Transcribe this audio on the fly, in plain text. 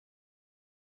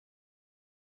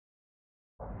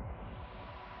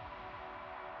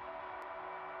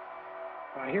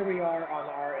Here we are on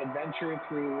our adventure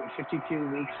through 52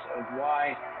 weeks of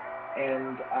why.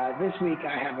 And this week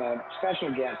I have a special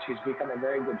guest who's become a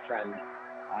very good friend.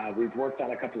 We've worked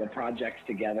on a couple of projects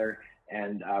together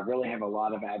and really have a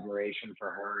lot of admiration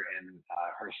for her and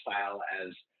her style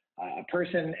as a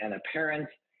person and a parent.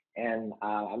 And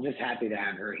I'm just happy to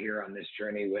have her here on this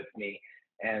journey with me.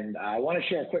 And I want to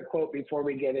share a quick quote before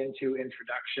we get into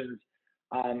introductions.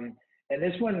 And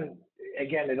this one,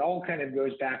 again, it all kind of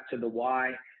goes back to the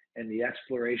why and the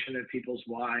exploration of people's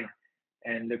why.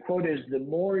 And the quote is, the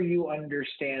more you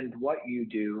understand what you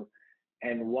do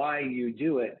and why you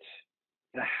do it,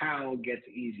 the how gets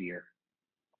easier.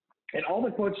 And all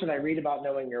the quotes that I read about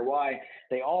knowing your why,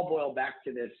 they all boil back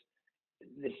to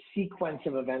this sequence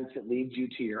of events that leads you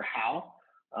to your how.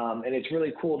 And it's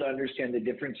really cool to understand the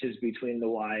differences between the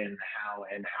why and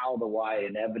how the why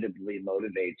inevitably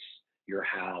motivates your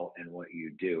how and what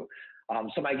you do.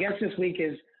 So my guest this week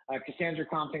is Cassandra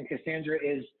Compton. Cassandra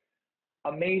is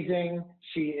amazing.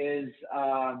 She is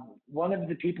one of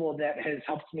the people that has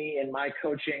helped me in my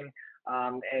coaching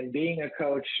and being a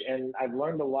coach. And I've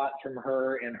learned a lot from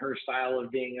her and her style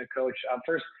of being a coach.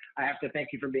 First, I have to thank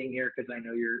you for being here because I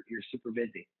know you're super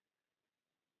busy.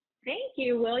 Thank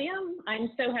you, William. I'm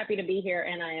so happy to be here,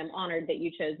 and I am honored that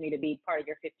you chose me to be part of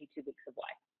your 52 Weeks of Why.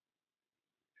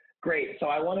 Great. So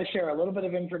I want to share a little bit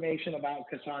of information about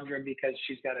Cassandra because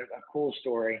she's got a cool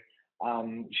story.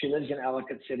 She lives in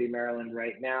Ellicott City, Maryland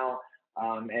right now,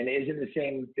 and is in the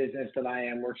same business that I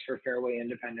am, works for Fairway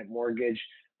Independent Mortgage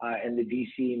in the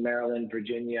DC, Maryland,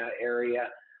 Virginia area.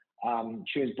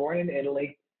 She was born in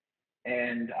Italy,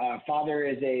 and father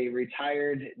is a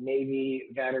retired Navy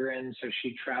veteran, so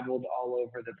she traveled all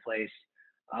over the place.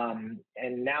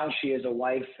 And now she is a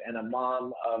wife and a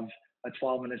mom of a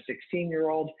 12 and a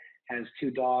 16-year-old, has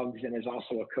 2 dogs, and is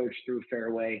also a coach through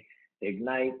Fairway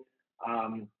Ignite.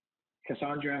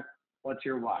 Cassandra, what's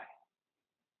your why?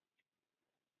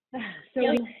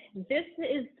 So this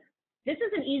is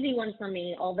an easy one for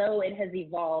me, although it has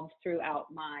evolved throughout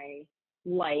my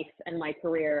life and my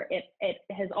career. It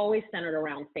has always centered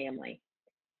around family.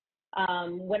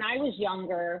 When I was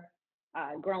younger,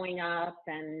 growing up,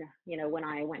 and when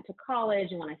I went to college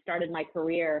and when I started my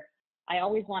career, I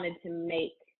always wanted to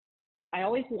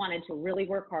really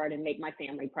work hard and make my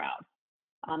family proud.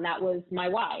 That was my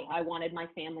why. I wanted my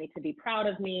family to be proud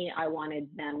of me. I wanted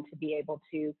them to be able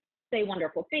to say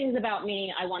wonderful things about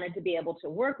me. I wanted to be able to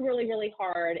work really, really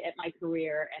hard at my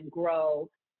career and grow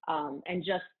and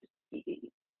just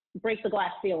break the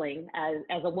glass ceiling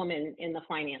as a woman in the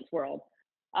finance world.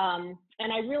 And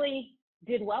I really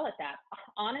did well at that.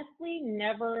 Honestly,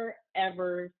 never,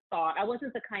 ever thought, I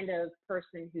wasn't the kind of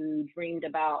person who dreamed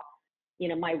about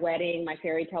my wedding, my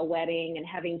fairy tale wedding, and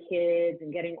having kids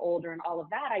and getting older and all of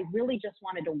that. I really just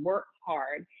wanted to work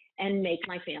hard and make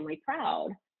my family proud.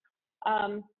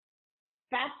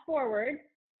 Fast forward,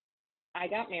 I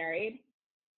got married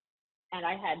and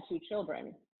I had 2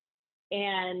 children,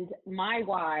 and my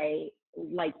why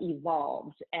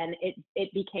evolved, and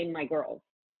it became my girls,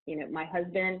 my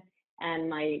husband and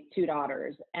my 2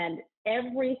 daughters. And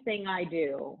everything I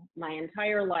do, my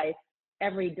entire life,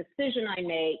 every decision I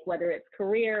make, whether it's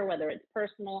career, whether it's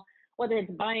personal, whether it's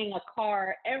buying a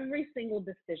car, every single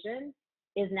decision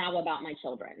is now about my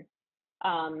children.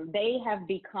 They have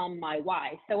become my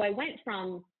why. So I went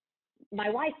from,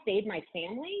 my why stayed my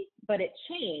family, but it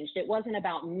changed. It wasn't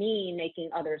about me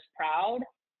making others proud.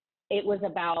 It was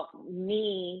about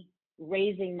me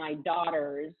raising my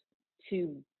daughters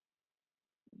to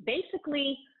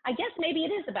basically, I guess maybe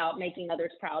it is about making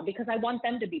others proud, because I want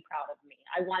them to be proud of me.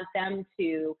 I want them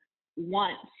to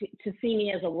want to see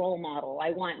me as a role model.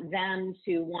 I want them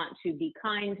to want to be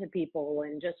kind to people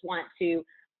and just want to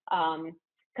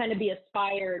kind of be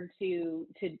aspired to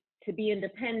be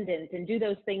independent and do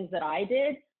those things that I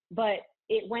did. But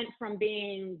it went from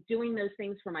doing those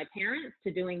things for my parents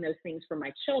to doing those things for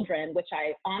my children, which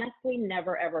I honestly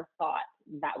never, ever thought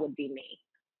that would be me.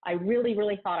 I really,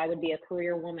 really thought I would be a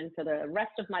career woman for the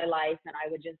rest of my life, and I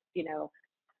would just,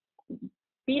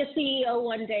 be a CEO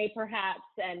one day perhaps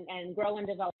and grow and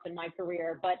develop in my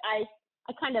career. But I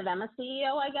kind of am a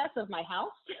CEO, I guess, of my house,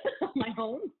 my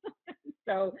home.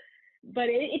 So, but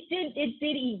it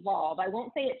did evolve. I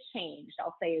won't say it changed.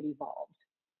 I'll say it evolved.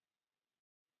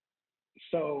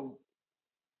 So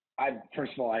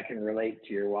first of all, I can relate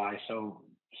to your why so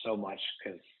much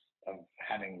because of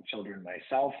having children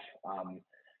myself.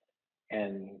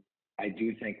 And I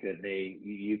do think that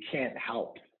you can't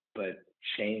help but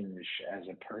change as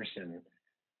a person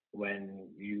when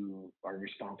you are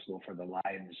responsible for the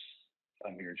lives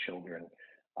of your children.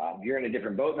 You're in a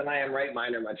different boat than I am, right?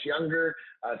 Mine are much younger,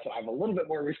 so I have a little bit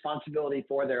more responsibility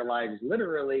for their lives,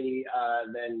 literally,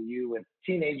 than you with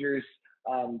teenagers.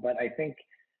 But I think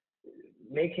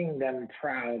making them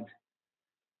proud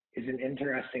is an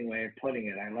interesting way of putting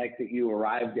it. I like that you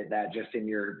arrived at that just in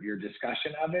your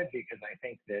discussion of it, because I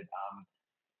think that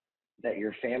that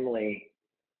your family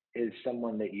is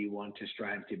someone that you want to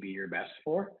strive to be your best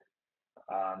for.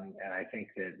 And I think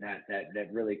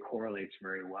that really correlates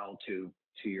very well to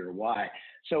your why.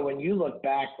 So when you look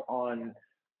back on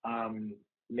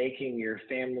making your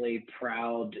family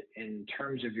proud in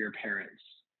terms of your parents,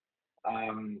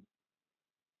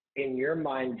 in your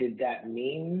mind, did that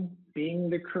mean being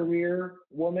the career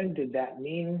woman? Did that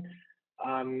mean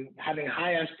having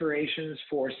high aspirations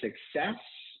for success?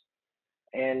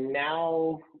 And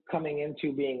now coming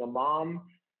into being a mom,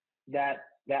 that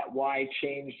why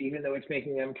changed, even though it's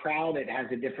making them proud, it has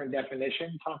a different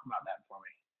definition. Talk about that for me.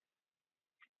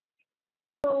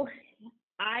 So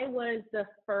I was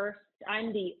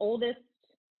I'm the oldest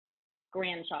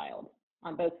grandchild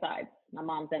on both sides, my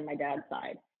mom's and my dad's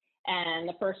side. And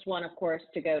the first one, of course,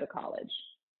 to go to college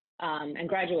and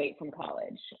graduate from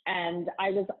college. And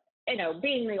I was,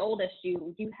 being the oldest,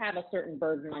 you have a certain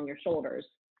burden on your shoulders.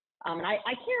 And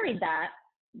I carried that,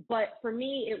 but for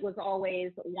me, it was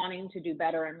always wanting to do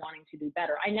better and wanting to do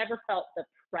better. I never felt the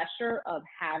pressure of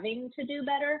having to do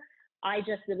better.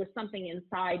 There was something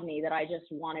inside me that I just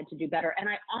wanted to do better. And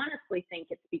I honestly think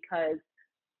it's because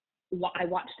I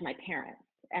watched my parents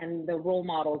and the role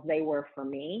models they were for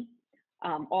me,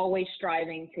 always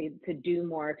striving to do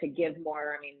more, to give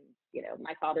more. I mean,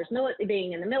 my father's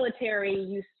being in the military,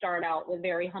 you start out with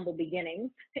very humble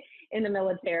beginnings in the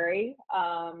military.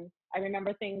 I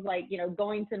remember things like,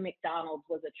 going to McDonald's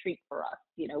was a treat for us.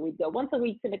 We'd go once a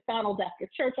week to McDonald's after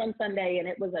church on Sunday, and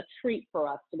it was a treat for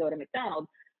us to go to McDonald's.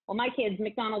 Well, my kids,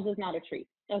 McDonald's is not a treat,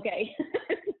 okay?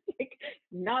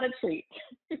 Not a treat.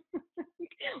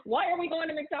 Why are we going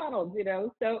to McDonald's,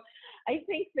 So I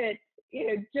think that,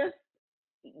 just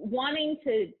wanting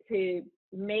to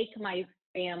make my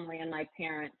family and my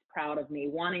parents proud of me,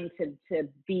 wanting to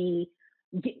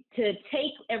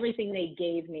take everything they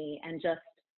gave me and just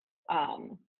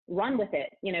run with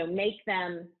it, make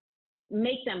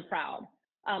them proud.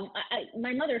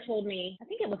 My mother told me, I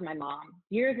think it was my mom,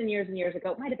 years and years and years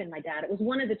ago, it might've been my dad. It was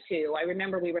one of the two. I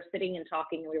remember we were sitting and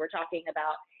talking, and we were talking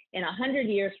about in 100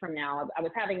 years from now, I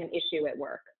was having an issue at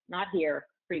work, not here,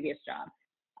 previous job.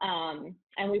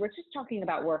 And we were just talking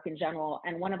about work in general.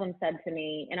 And one of them said to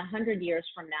me, in 100 years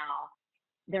from now,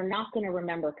 they're not going to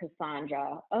remember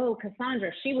Cassandra. Oh,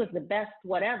 Cassandra, she was the best,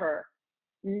 whatever.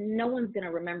 No one's going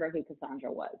to remember who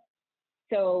Cassandra was.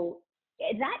 So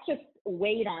that just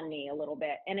weighed on me a little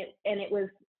bit. And it was,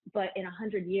 but in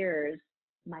 100 years,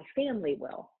 my family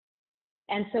will.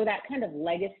 And so that kind of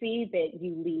legacy that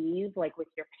you leave, like with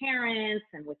your parents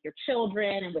and with your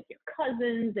children and with your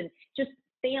cousins and just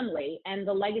family, and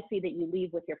the legacy that you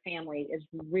leave with your family is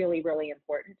really, really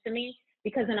important to me,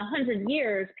 because in 100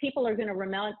 years, people are going to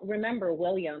remember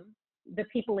William. The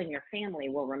people in your family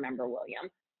will remember William.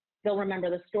 They'll remember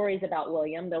the stories about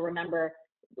William. They'll remember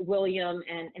William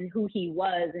and who he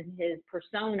was and his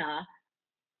persona.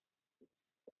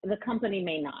 The company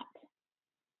may not.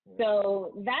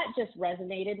 So that just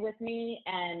resonated with me,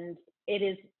 and it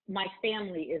is, my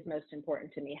family is most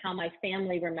important to me. How my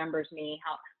family remembers me,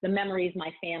 how the memories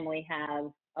my family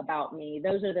have about me,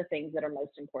 those are the things that are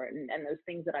most important, and those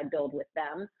things that I build with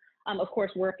them. Of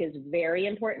course, work is very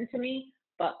important to me,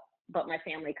 but my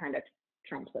family kind of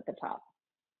trumps at the top.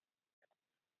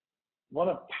 What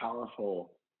a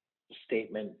powerful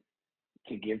statement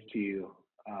to give to you,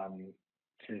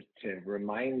 to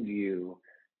remind you.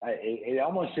 It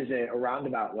almost is a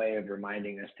roundabout way of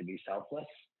reminding us to be selfless,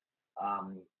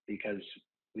 because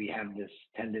we have this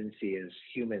tendency as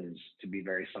humans to be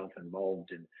very self-involved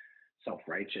and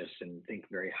self-righteous and think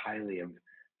very highly of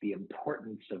the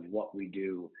importance of what we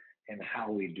do and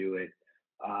how we do it.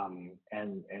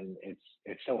 And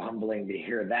it's so humbling to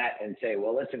hear that and say,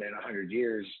 well, listen, in 100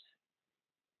 years,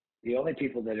 the only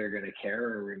people that are going to care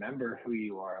or remember who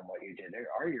you are and what you did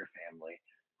are your family.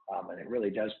 And it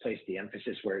really does place the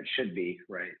emphasis where it should be,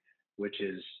 right? Which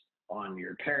is on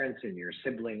your parents and your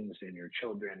siblings and your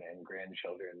children and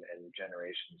grandchildren and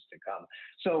generations to come.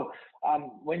 So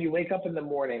when you wake up in the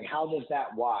morning, how does that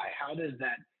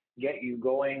get you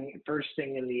going first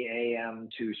thing in the AM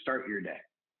to start your day?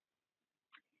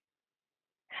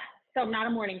 So I'm not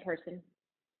a morning person.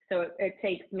 So it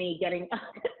takes me getting up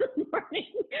in the morning,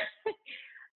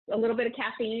 a little bit of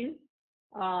caffeine,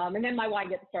 and then my why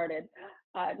gets started.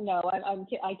 No,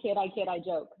 I kid, I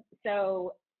joke.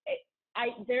 So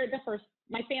they're the first,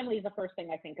 my family is the first thing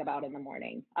I think about in the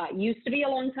morning. Used to be a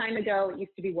long time ago, it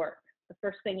used to be work. The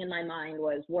first thing in my mind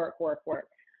was work, work, work.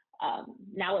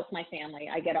 Now it's my family.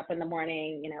 I get up in the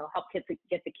morning, help get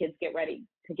the kids get ready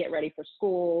for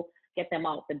school, get them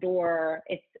out the door.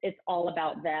 It's all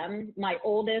about them. My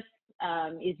oldest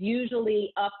is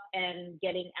usually up and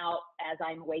getting out as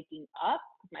I'm waking up.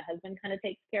 My husband kind of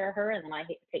takes care of her, and then I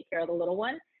take care of the little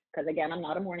one because, again, I'm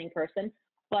not a morning person.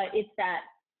 But it's that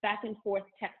back and forth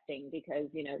texting because,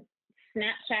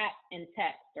 Snapchat and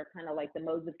text are kind of like the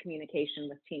modes of communication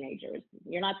with teenagers.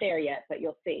 You're not there yet, but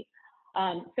you'll see.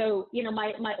 So,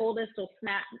 my oldest will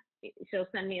she'll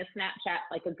send me a Snapchat,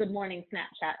 like a good morning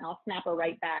Snapchat, and I'll snap her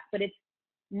right back. But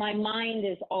my mind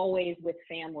is always with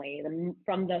family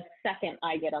from the second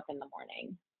I get up in the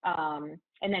morning.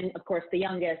 And then, of course, the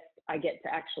youngest, I get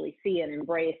to actually see and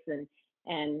embrace and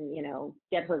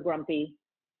get her grumpy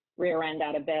rear end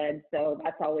out of bed. So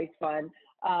that's always fun.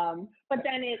 But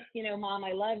then it's, Mom,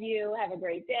 I love you. Have a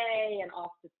great day, and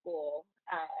off to school.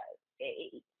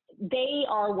 They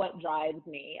are what drives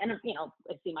me. And, I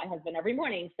see my husband every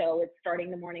morning, so it's starting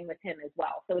the morning with him as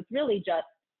well. So it's really just,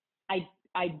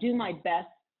 I do my best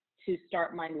to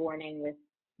start my morning with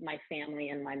my family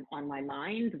and on my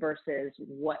mind versus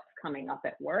what's coming up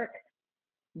at work.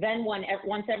 Then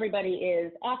once everybody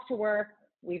is off to work,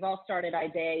 we've all started our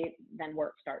day, then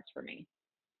work starts for me.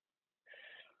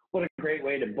 What a great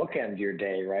way to bookend your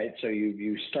day, right? So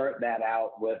you start that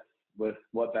out with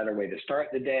what better way to start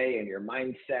the day and your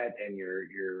mindset and your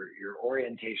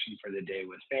orientation for the day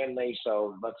with family.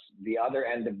 So the other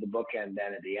end of the bookend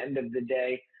then at the end of the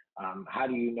day. How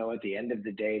do you know at the end of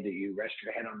the day that you rest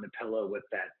your head on the pillow with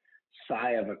that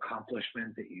sigh of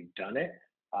accomplishment that you've done it?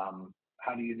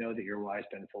 How do you know that your why's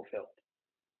been fulfilled?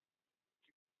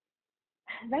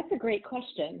 That's a great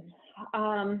question.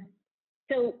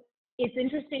 So it's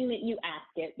interesting that you ask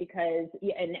it because,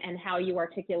 and how you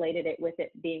articulated it with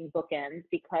it being bookends,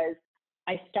 because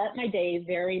I start my day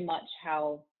very much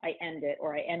how I end it,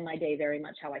 or I end my day very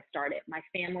much how I start it. My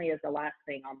family is the last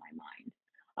thing on my mind.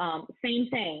 Same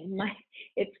thing.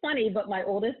 It's funny, but my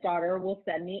oldest daughter will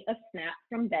send me a snap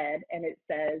from bed and it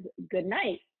says, good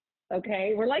night.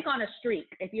 Okay. We're like on a streak.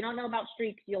 If you don't know about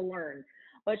streaks, you'll learn.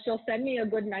 But she'll send me a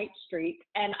good night streak.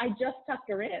 And I just tucked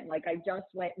her in. Like I just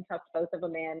went and tucked both of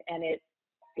them in, and it's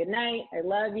good night. I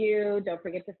love you. Don't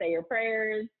forget to say your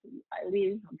prayers. I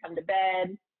leave, come to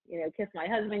bed, kiss my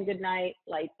husband good night,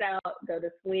 lights out, go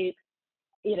to sleep.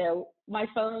 My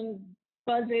phone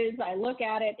buzzes. I look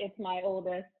at it. It's my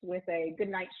oldest with a good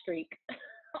night streak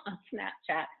on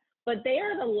Snapchat. But they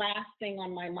are the last thing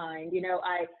on my mind.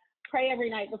 I pray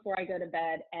every night before I go to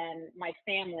bed, and my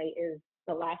family is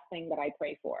the last thing that I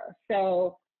pray for.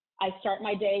 So I start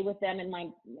my day with them in my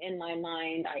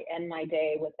mind. I end my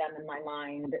day with them in my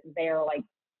mind. They're like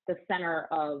the center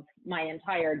of my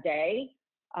entire day.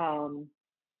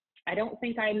 I don't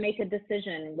think I make a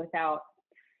decision without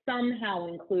somehow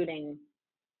including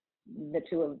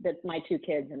my two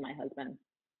kids and my husband.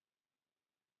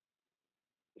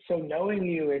 So knowing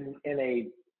you in a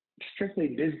strictly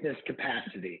business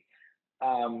capacity,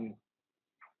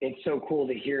 it's so cool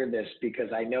to hear this because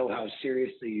I know how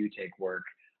seriously you take work.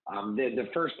 The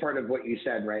first part of what you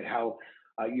said, right, how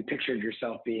you pictured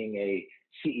yourself being a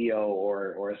CEO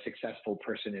or a successful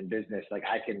person in business, like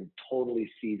I can totally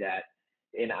see that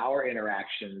in our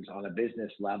interactions on a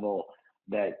business level,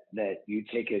 that you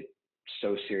take it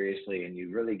so seriously and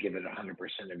you really give it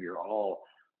 100% of your all.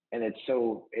 And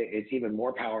it's even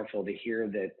more powerful to hear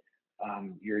that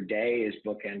your day is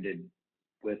bookended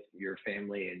with your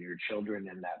family and your children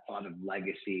and that thought of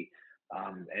legacy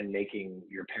and making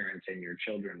your parents and your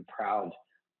children proud.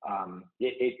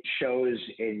 It shows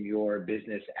in your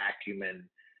business acumen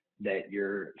that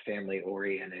you're family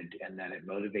oriented and that it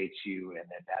motivates you, and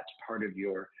that's part of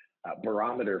your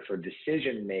barometer for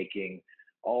decision making.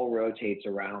 All rotates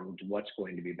around what's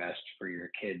going to be best for your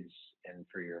kids and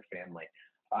for your family.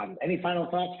 Any final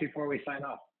thoughts before we sign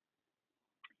off?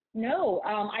 No,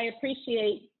 I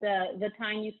appreciate the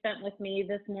time you spent with me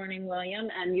this morning, William,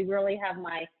 and you really have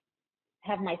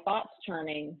my thoughts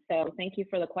turning. So thank you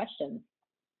for the questions.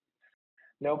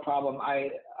 No problem.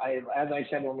 As I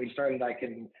said when we started, I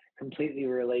can completely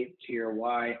relate to your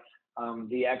why.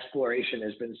 The exploration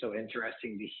has been so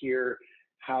interesting to hear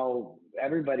how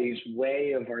everybody's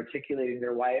way of articulating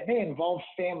their why. It may involve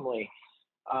family,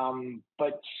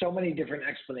 but so many different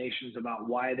explanations about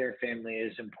why their family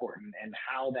is important and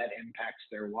how that impacts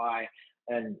their why.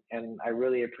 And I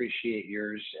really appreciate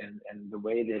yours and the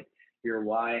way that your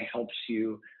why helps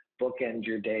you bookend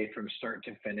your day from start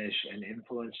to finish and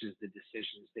influences the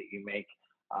decisions that you make.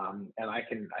 And I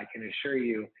can assure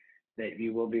you that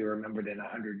you will be remembered in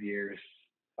 100 years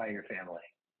by your family.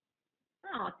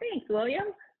 Oh, thanks, William.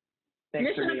 Thanks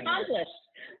Mission for being accomplished.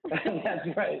 here.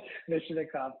 That's right. Mission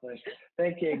accomplished.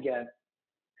 Thank you again.